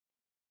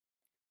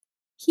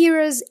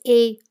Here is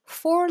a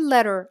 4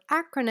 letter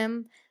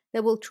acronym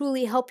that will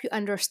truly help you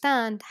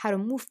understand how to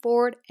move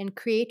forward and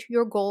create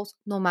your goals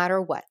no matter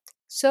what.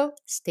 So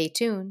stay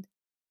tuned.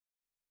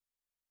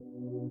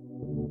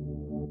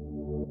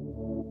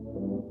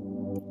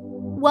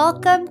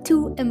 Welcome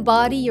to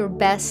Embody Your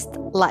Best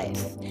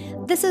Life.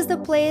 This is the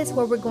place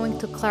where we're going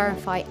to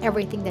clarify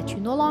everything that you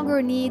no longer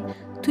need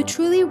to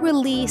truly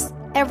release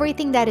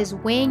everything that is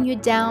weighing you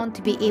down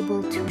to be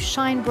able to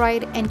shine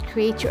bright and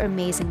create your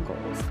amazing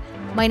goals.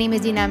 My name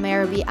is Dina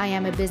Marabi. I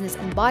am a business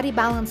and body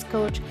balance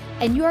coach,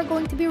 and you are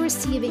going to be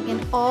receiving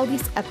in all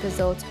these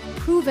episodes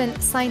proven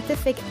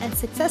scientific and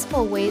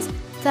successful ways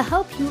to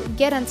help you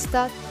get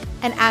unstuck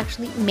and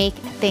actually make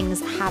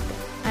things happen.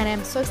 And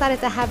I'm so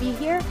excited to have you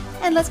here.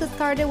 And let's get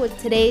started with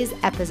today's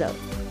episode.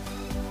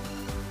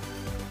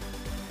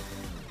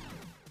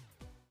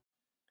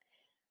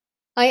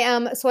 I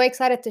am so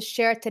excited to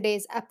share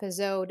today's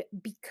episode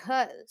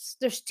because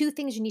there's 2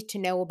 things you need to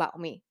know about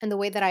me and the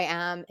way that I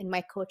am in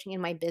my coaching, in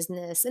my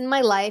business, in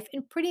my life,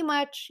 and pretty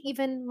much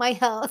even my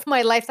health,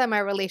 my lifestyle, my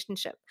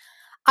relationship.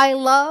 I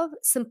love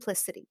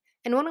simplicity.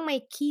 And one of my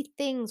key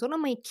things, one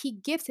of my key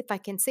gifts, if I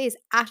can say, is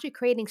actually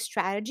creating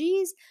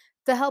strategies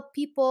to help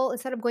people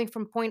instead of going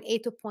from point A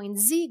to point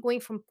Z,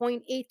 going from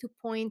point A to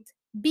point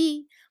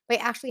B by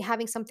actually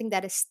having something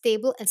that is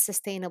stable and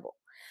sustainable.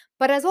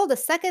 But as well, the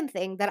second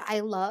thing that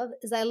I love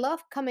is I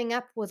love coming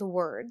up with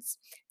words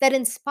that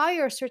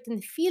inspire a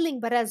certain feeling,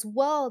 but as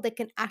well, that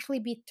can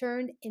actually be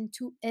turned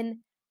into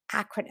an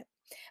acronym.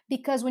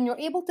 Because when you're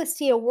able to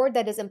see a word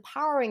that is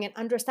empowering and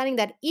understanding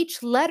that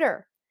each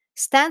letter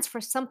stands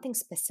for something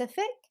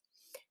specific,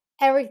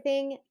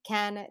 everything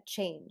can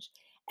change.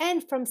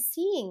 And from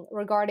seeing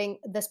regarding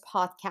this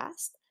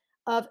podcast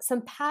of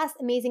some past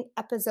amazing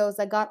episodes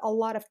that got a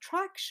lot of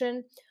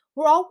traction,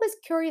 we're always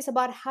curious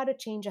about how to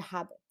change a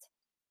habit.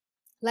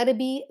 Let it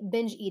be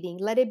binge eating,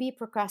 let it be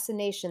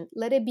procrastination,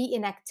 let it be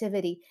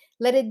inactivity,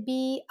 let it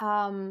be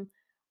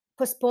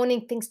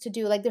postponing things to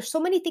do. Like there's so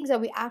many things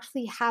that we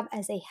actually have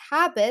as a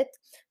habit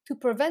to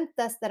prevent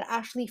us that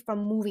actually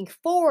from moving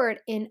forward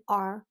in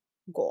our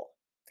goal.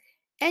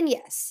 And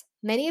yes,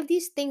 many of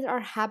these things are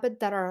habits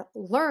that are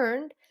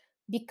learned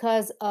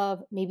because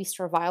of maybe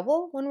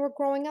survival when we're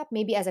growing up,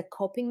 maybe as a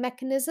coping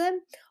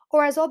mechanism,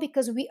 or as well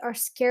because we are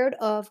scared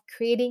of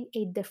creating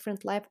a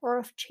different life or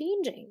of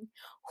changing.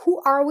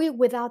 Who are we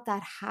without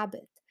that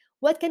habit?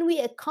 What can we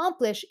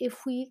accomplish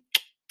if we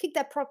kick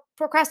that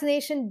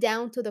procrastination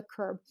down to the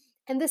curb?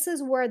 And this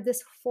is where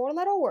this 4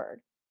 letter word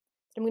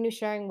I'm going to be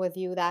sharing with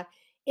you that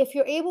if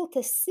you're able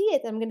to see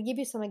it, I'm going to give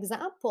you some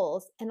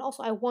examples. And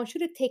also, I want you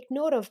to take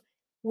note of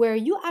where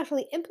you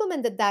actually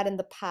implemented that in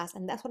the past.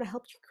 And that's what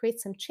helped you create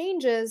some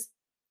changes,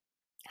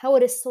 how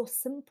it is so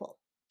simple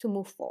to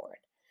move forward.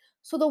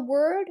 So the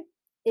word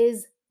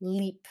is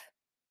leap,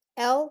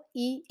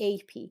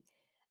 LEAP.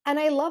 And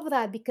I love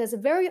that because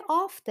very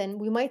often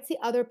we might see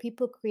other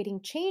people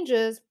creating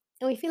changes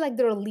and we feel like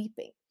they're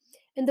leaping.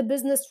 In the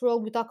business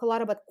world, we talk a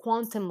lot about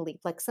quantum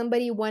leap. Like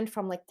somebody went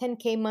from like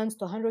 10K months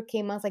to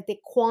 100K months, like they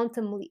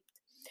quantum leaped.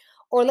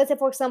 Or let's say,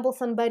 for example,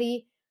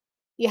 somebody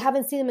you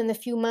haven't seen them in a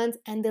few months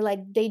and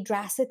they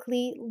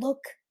drastically look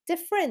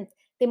different.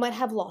 They might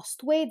have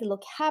lost weight, they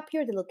look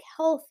happier, they look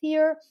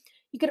healthier.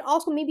 You could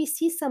also maybe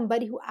see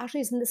somebody who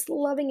actually is in this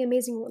loving,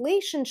 amazing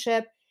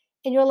relationship,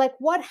 and you're like,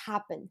 what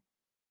happened?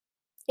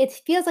 It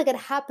feels like it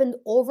happened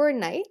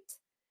overnight.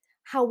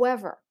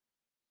 However,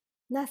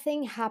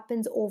 nothing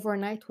happens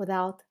overnight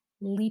without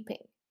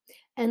leaping.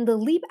 And the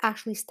LEAP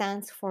actually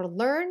stands for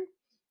learn,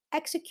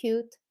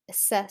 execute,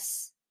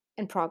 assess,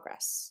 and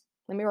progress.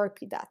 Let me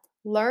repeat that.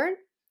 Learn,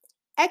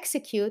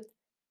 execute,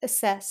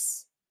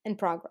 assess, and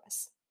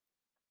progress.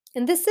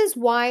 And this is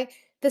why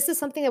this is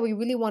something that we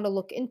really want to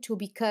look into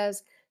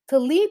because to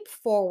leap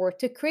forward,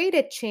 to create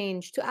a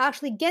change, to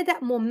actually get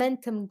that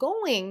momentum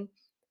going,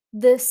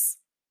 this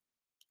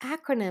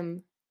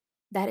acronym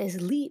that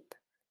is LEAP,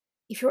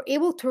 if you're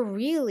able to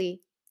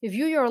really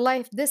view your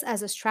life this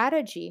as a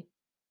strategy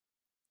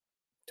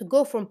to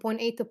go from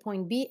point A to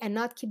point B and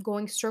not keep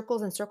going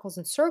circles and circles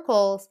and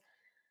circles,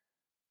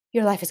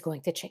 your life is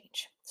going to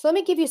change. So let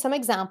me give you some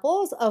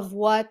examples of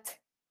what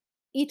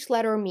each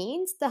letter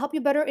means to help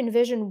you better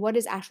envision what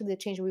is actually the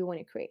change we want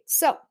to create.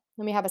 So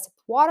let me have a sip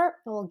of water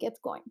and we'll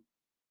get going.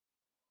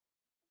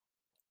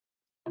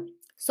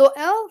 So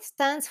L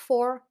stands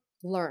for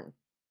learn.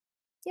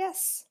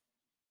 Yes.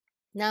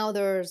 Now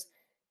there's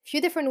a few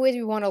different ways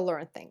we want to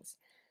learn things.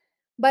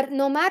 But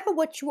no matter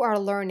what you are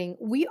learning,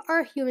 we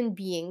are human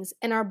beings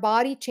and our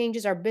body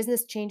changes, our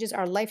business changes,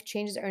 our life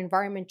changes, our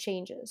environment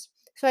changes.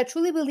 So I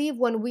truly believe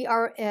when we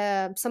are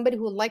somebody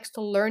who likes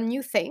to learn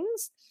new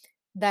things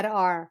that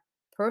are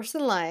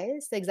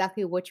personalized,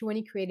 exactly what you want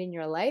to create in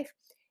your life,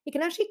 it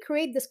can actually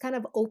create this kind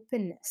of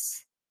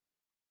openness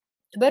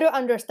to better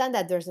understand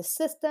that there's a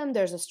system,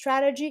 there's a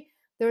strategy,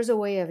 there's a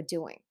way of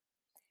doing.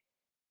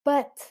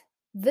 But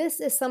this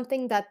is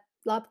something that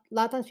lot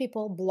of times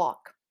people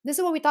block. This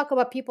is what we talk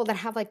about people that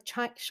have like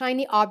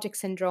shiny object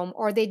syndrome,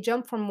 or they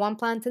jump from one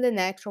plan to the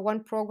next, or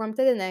one program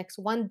to the next,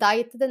 one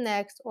diet to the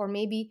next, or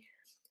maybe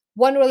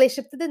one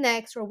relationship to the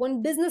next or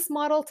one business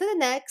model to the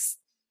next.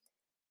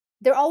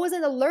 They're always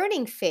in the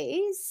learning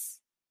phase.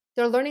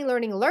 They're learning,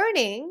 learning,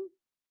 learning,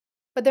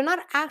 but they're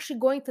not actually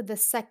going to the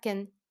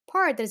second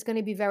part that is going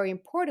to be very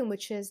important,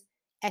 which is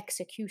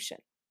execution.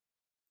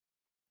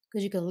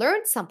 Because you can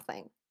learn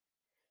something,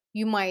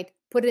 you might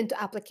put it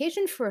into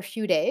application for a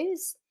few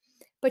days,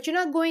 but you're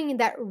not going in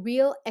that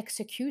real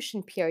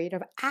execution period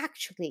of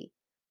actually,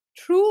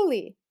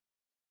 truly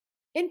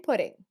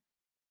inputting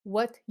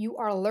what you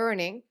are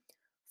learning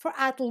for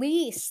at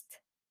least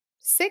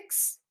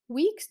 6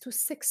 weeks to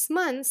 6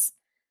 months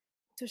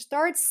to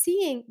start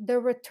seeing the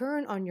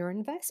return on your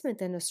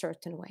investment in a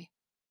certain way.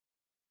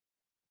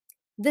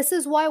 This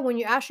is why when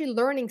you're actually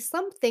learning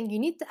something, you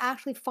need to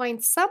actually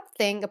find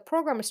something, a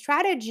program, a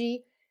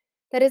strategy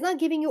that is not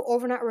giving you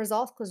overnight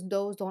results because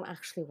those don't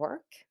actually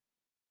work.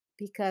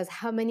 Because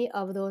how many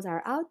of those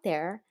are out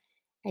there?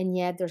 And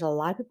yet there's a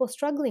lot of people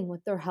struggling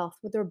with their health,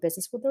 with their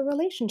business, with their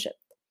relationship.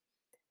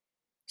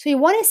 So you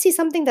want to see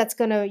something that's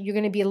you're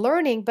gonna be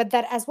learning, but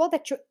that as well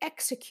that you're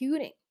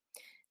executing,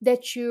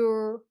 that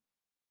you're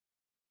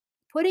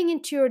putting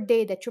into your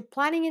day, that you're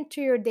planning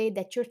into your day,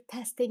 that you're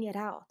testing it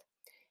out.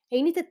 And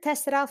you need to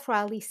test it out for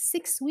at least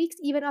 6 weeks,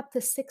 even up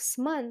to 6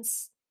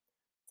 months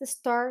to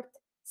start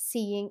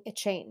seeing a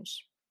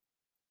change.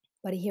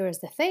 But here is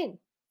the thing.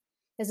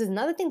 This is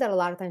another thing that a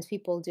lot of times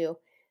people do.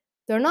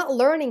 They're not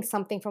learning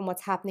something from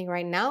what's happening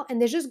right now,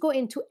 and they just go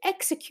into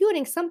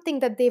executing something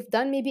that they've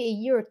done maybe a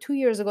year or 2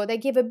 years ago that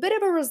gave a bit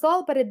of a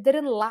result, but it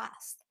didn't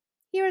last.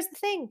 Here's the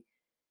thing.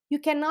 You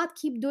cannot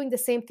keep doing the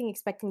same thing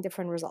expecting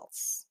different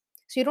results.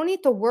 So you don't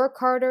need to work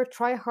harder,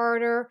 try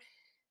harder.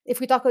 If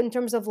we talk in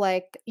terms of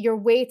like your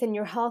weight and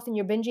your health and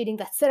your binge eating,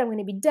 that's it. I'm going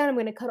to be done. I'm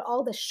going to cut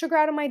all the sugar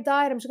out of my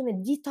diet. I'm just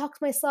going to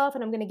detox myself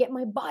and I'm going to get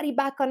my body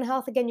back on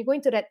health again. You're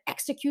going to that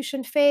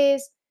execution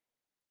phase.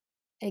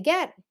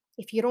 Again,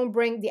 if you don't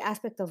bring the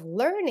aspect of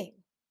learning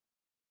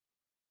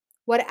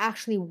what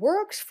actually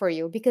works for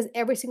you, because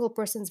every single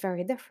person is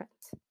very different.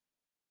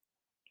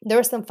 There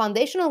is some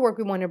foundational work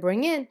we want to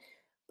bring in,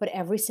 but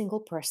every single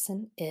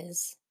person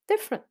is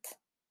different.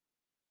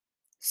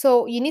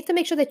 So you need to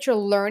make sure that you're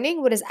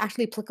learning what is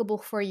actually applicable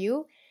for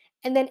you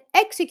and then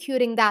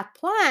executing that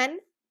plan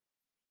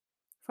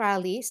for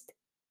at least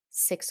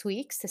 6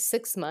 weeks to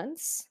 6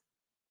 months.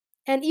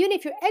 And even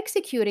if you're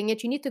executing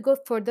it, you need to go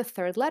for the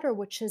third letter,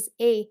 which is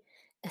A,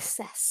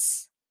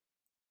 assess.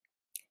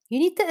 You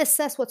need to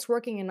assess what's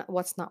working and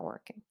what's not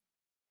working.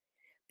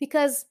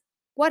 Because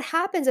what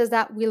happens is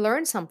that we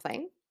learn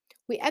something,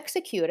 we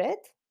execute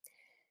it,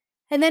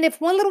 and then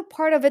if one little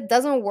part of it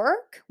doesn't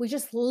work, we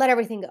just let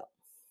everything go.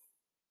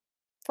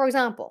 For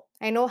example,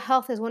 I know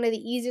health is one of the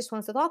easiest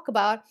ones to talk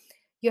about.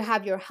 You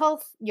have your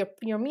health,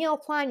 your meal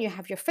plan, you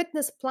have your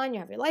fitness plan, you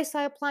have your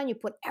lifestyle plan, you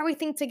put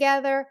everything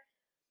together,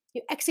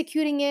 you're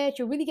executing it,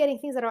 you're really getting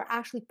things that are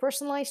actually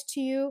personalized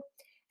to you.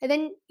 And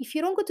then if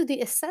you don't go to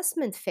the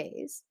assessment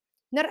phase,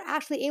 you're not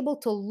actually able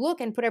to look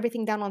and put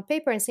everything down on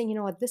paper and saying, you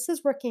know what, this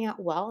is working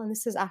out well and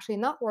this is actually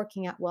not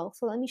working out well.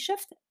 So let me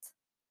shift it.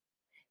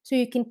 So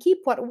you can keep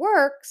what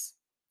works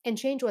and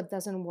change what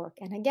doesn't work.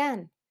 And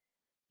again,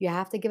 you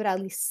have to give it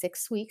at least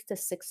 6 weeks to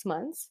 6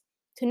 months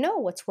to know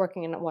what's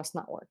working and what's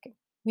not working.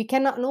 We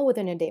cannot know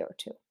within a day or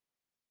two.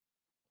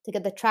 To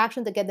get the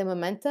traction, to get the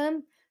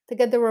momentum, to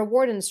get the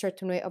reward in a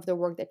certain way of the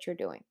work that you're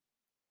doing.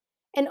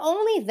 And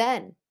only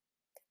then,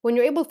 when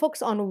you're able to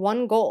focus on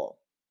one goal,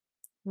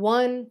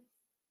 one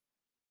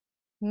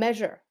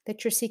measure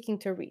that you're seeking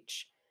to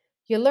reach,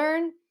 you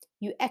learn,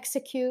 you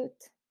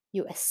execute,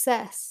 you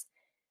assess,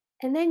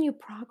 and then you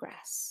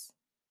progress.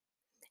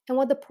 And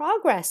what the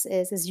progress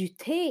is you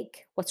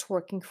take what's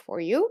working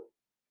for you,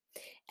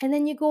 and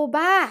then you go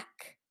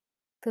back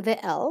to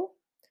the L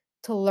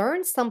to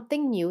learn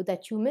something new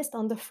that you missed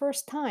on the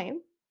first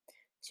time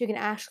so you can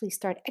actually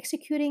start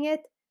executing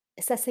it,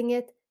 assessing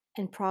it,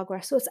 and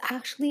progress. So it's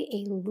actually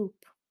a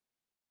loop.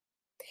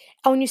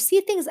 And when you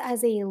see things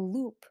as a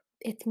loop,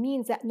 it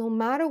means that no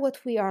matter what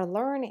we are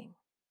learning,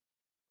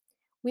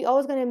 we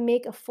always going to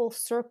make a full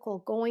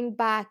circle going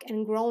back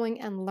and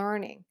growing and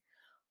learning.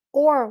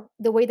 Or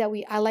the way that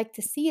I like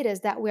to see it is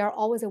that we are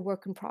always a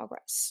work in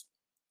progress.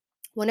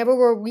 Whenever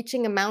we're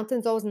reaching a mountain,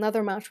 there's always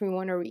another mountain we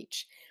want to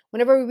reach.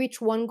 Whenever we reach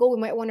one goal,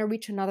 we might want to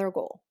reach another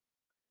goal.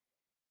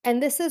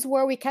 And this is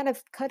where we kind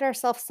of cut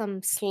ourselves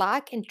some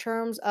slack in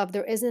terms of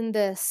there isn't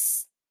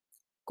this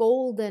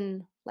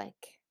golden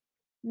like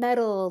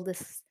medal,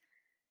 this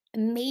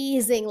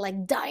amazing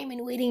like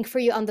diamond waiting for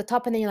you on the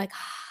top, and then you're like,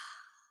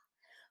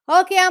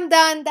 okay, I'm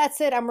done. That's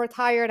it. I'm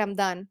retired. I'm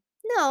done.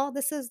 No,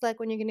 this is like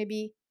when you're gonna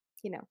be,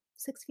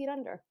 6 feet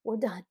under. We're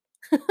done.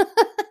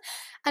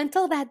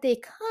 Until that day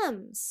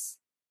comes,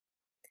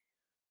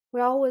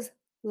 we're always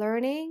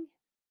learning,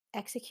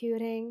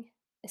 executing,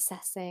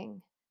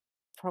 assessing,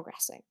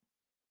 progressing.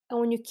 And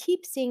when you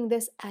keep seeing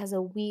this as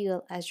a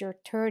wheel, as you're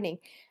turning,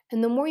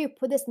 and the more you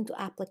put this into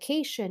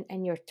application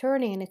and you're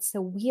turning and it's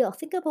a wheel,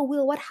 think of a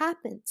wheel, what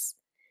happens?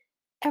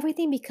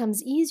 Everything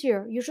becomes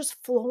easier. You're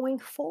just flowing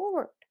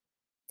forward.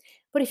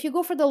 But if you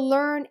go for the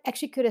learn,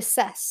 execute,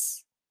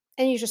 assess,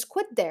 and you just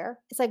quit there,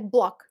 it's like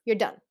block, you're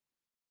done.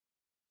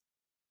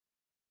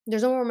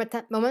 There's no more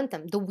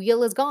momentum. The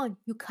wheel is gone.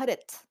 You cut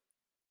it.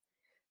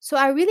 So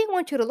I really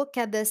want you to look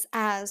at this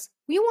as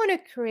we want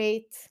to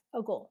create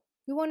a goal.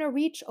 We want to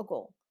reach a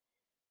goal.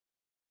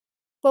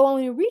 But when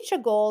we reach a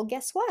goal,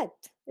 guess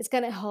what? It's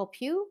going to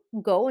help you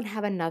go and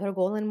have another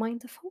goal in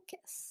mind to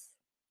focus.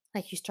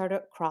 Like you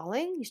started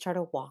crawling, you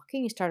started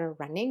walking, you started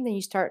running, then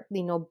you start,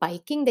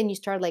 biking, then you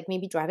start like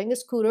maybe driving a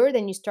scooter,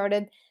 then you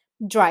started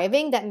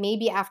driving that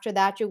maybe after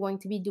that you're going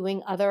to be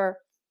doing other,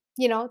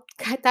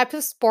 types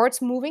of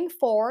sports moving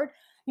forward.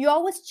 You're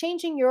always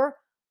changing your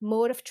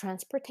mode of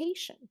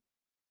transportation.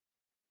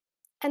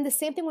 And the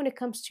same thing when it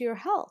comes to your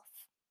health.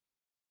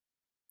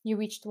 You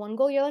reached one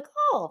goal, you're like,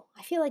 oh,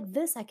 I feel like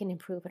this I can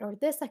improve it, or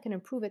this I can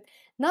improve it.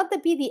 Not to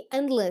be the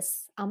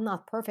endless, I'm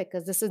not perfect,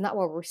 because this is not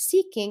what we're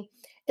seeking,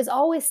 is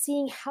always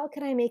seeing how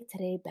can I make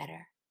today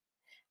better?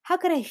 How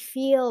can I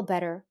feel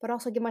better, but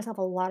also give myself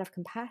a lot of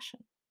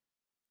compassion?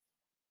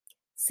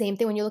 Same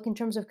thing when you look in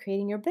terms of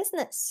creating your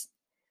business.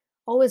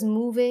 Always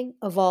moving,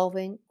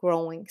 evolving,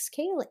 growing,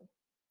 scaling.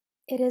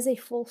 It is a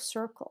full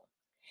circle.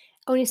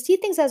 And when you see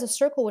things as a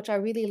circle, which I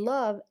really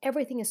love,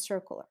 everything is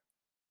circular.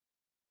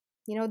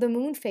 The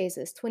moon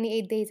phases,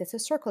 28 days, it's a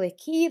circle. It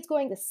keeps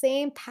going the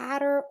same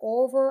pattern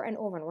over and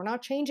over, and we're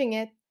not changing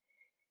it.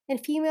 And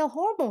female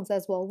hormones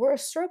as well. We're a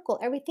circle.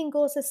 Everything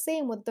goes the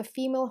same with the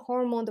female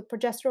hormone, the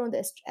progesterone,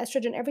 the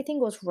estrogen, everything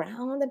goes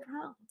round and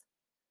round.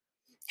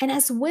 And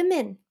as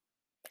women,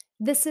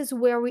 this is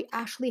where we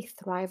actually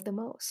thrive the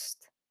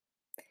most.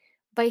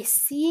 By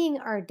seeing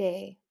our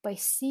day, by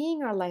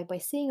seeing our life, by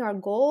seeing our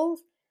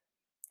goals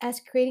as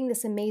creating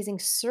this amazing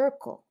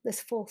circle, this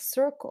full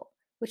circle,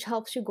 which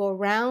helps you go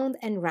round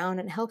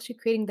and helps you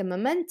creating the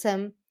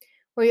momentum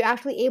where you're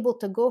actually able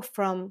to go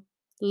from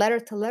letter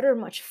to letter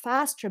much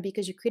faster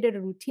because you created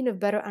a routine of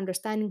better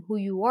understanding who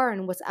you are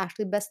and what's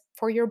actually best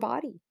for your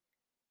body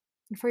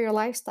and for your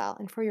lifestyle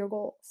and for your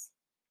goals.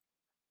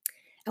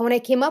 And when I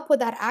came up with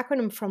that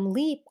acronym from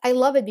LEAP, I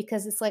love it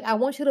because it's like, I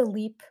want you to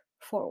leap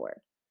forward.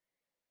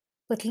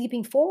 But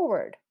leaping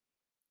forward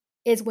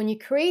is when you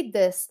create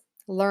this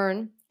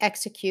learn,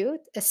 execute,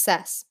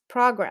 assess,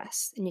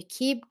 progress, and you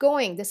keep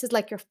going. This is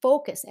like your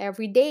focus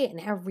every day and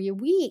every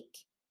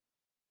week.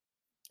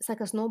 It's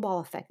like a snowball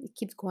effect. It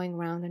keeps going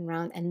round and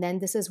round. And then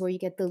this is where you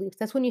get the leaps.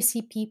 That's when you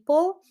see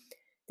people,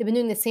 they've been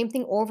doing the same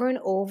thing over and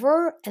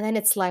over. And then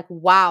it's like,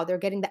 wow, they're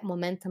getting that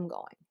momentum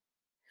going.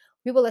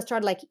 People that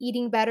start like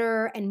eating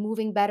better and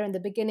moving better in the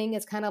beginning,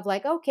 it's kind of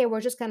like, okay,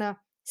 we're just going to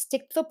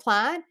stick to the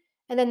plan.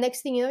 And then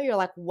next thing you know, you're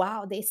like,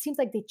 wow, it seems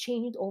like they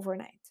changed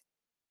overnight.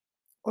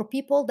 Or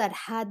people that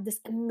had this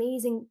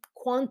amazing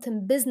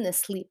quantum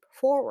business leap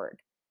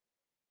forward.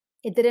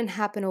 It didn't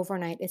happen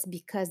overnight. It's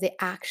because they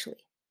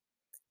actually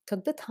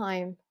took the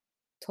time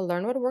to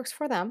learn what works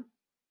for them,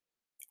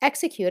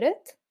 execute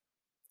it,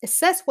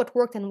 assess what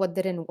worked and what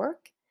didn't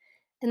work,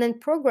 and then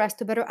progress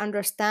to better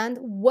understand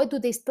what do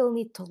they still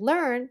need to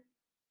learn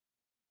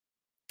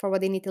for what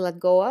they need to let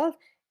go of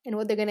and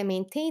what they're going to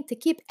maintain to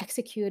keep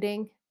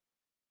executing,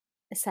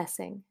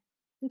 assessing,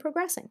 and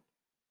progressing.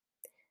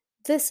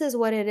 This is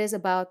what it is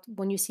about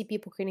when you see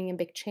people creating a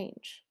big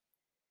change.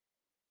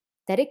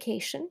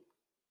 Dedication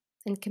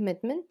and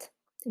commitment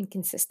and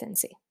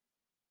consistency.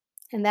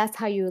 And that's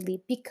how you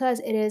lead, because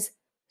it is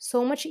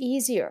so much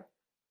easier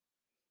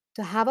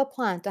to have a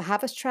plan, to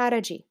have a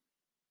strategy,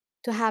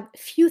 to have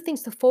few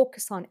things to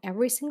focus on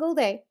every single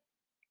day,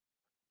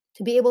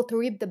 to be able to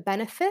reap the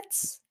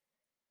benefits,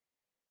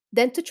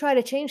 than to try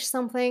to change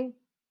something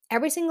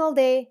every single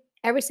day,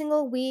 every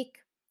single week,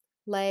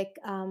 like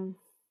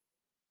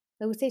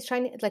I would say it's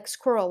trying to like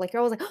squirrel, like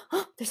you're always like,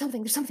 oh, there's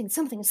something.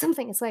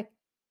 It's like,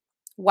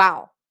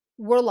 wow,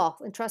 we're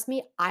lost. And trust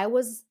me, I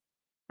was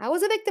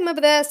a victim of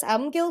this.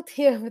 I'm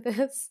guilty of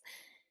this.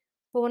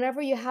 But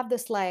whenever you have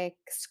this like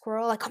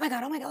squirrel, like, oh my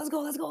God, let's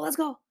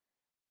go.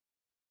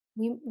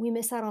 We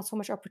miss out on so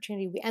much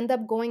opportunity. We end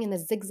up going in a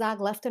zigzag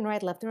left and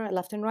right,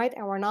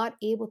 and we're not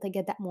able to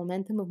get that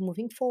momentum of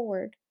moving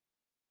forward.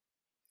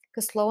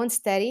 Because slow and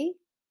steady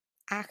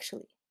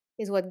actually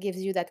is what gives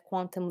you that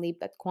quantum leap,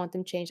 that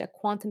quantum change, that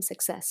quantum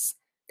success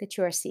that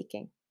you are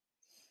seeking.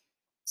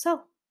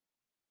 So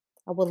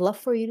I would love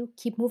for you to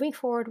keep moving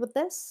forward with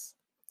this.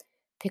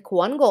 Pick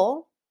one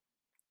goal,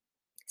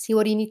 see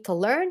what you need to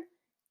learn,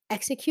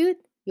 execute.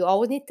 You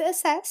always need to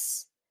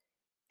assess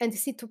and to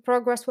see to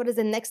progress what is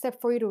the next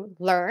step for you to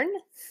learn,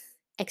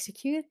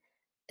 execute,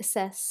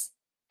 assess,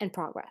 and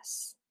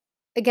progress.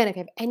 Again, if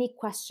you have any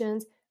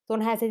questions,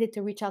 don't hesitate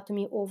to reach out to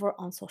me over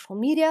on social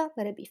media,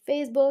 let it be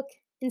Facebook,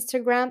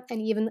 Instagram, and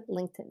even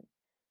LinkedIn.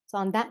 So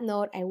on that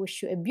note, I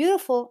wish you a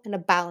beautiful and a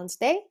balanced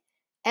day,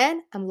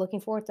 and I'm looking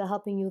forward to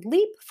helping you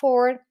leap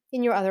forward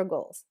in your other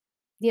goals.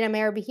 Dina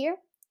Maraby here.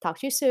 Talk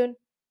to you soon.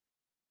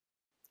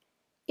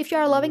 If you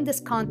are loving this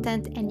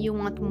content and you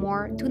want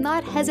more, do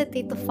not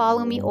hesitate to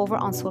follow me over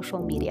on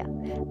social media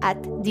at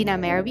Dina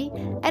Maraby,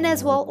 and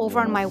as well over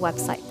on my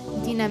website,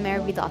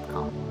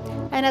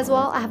 dinamaraby.com. And as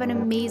well, I have an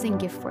amazing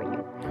gift for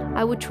you.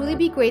 I would truly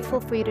be grateful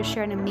for you to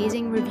share an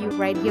amazing review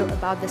right here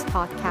about this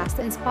podcast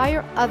to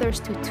inspire others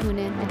to tune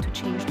in and to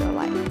change their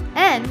life.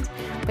 And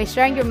by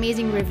sharing your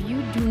amazing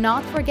review, do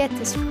not forget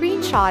to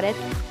screenshot it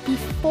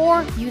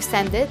before you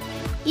send it.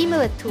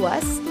 Email it to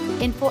us,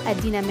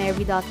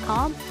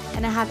 info@dinamary.com,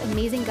 and I have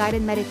amazing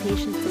guided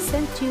meditations to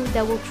send to you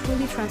that will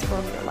truly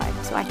transform your life.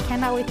 So I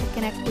cannot wait to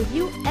connect with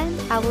you, and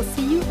I will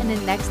see you in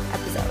the next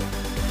episode.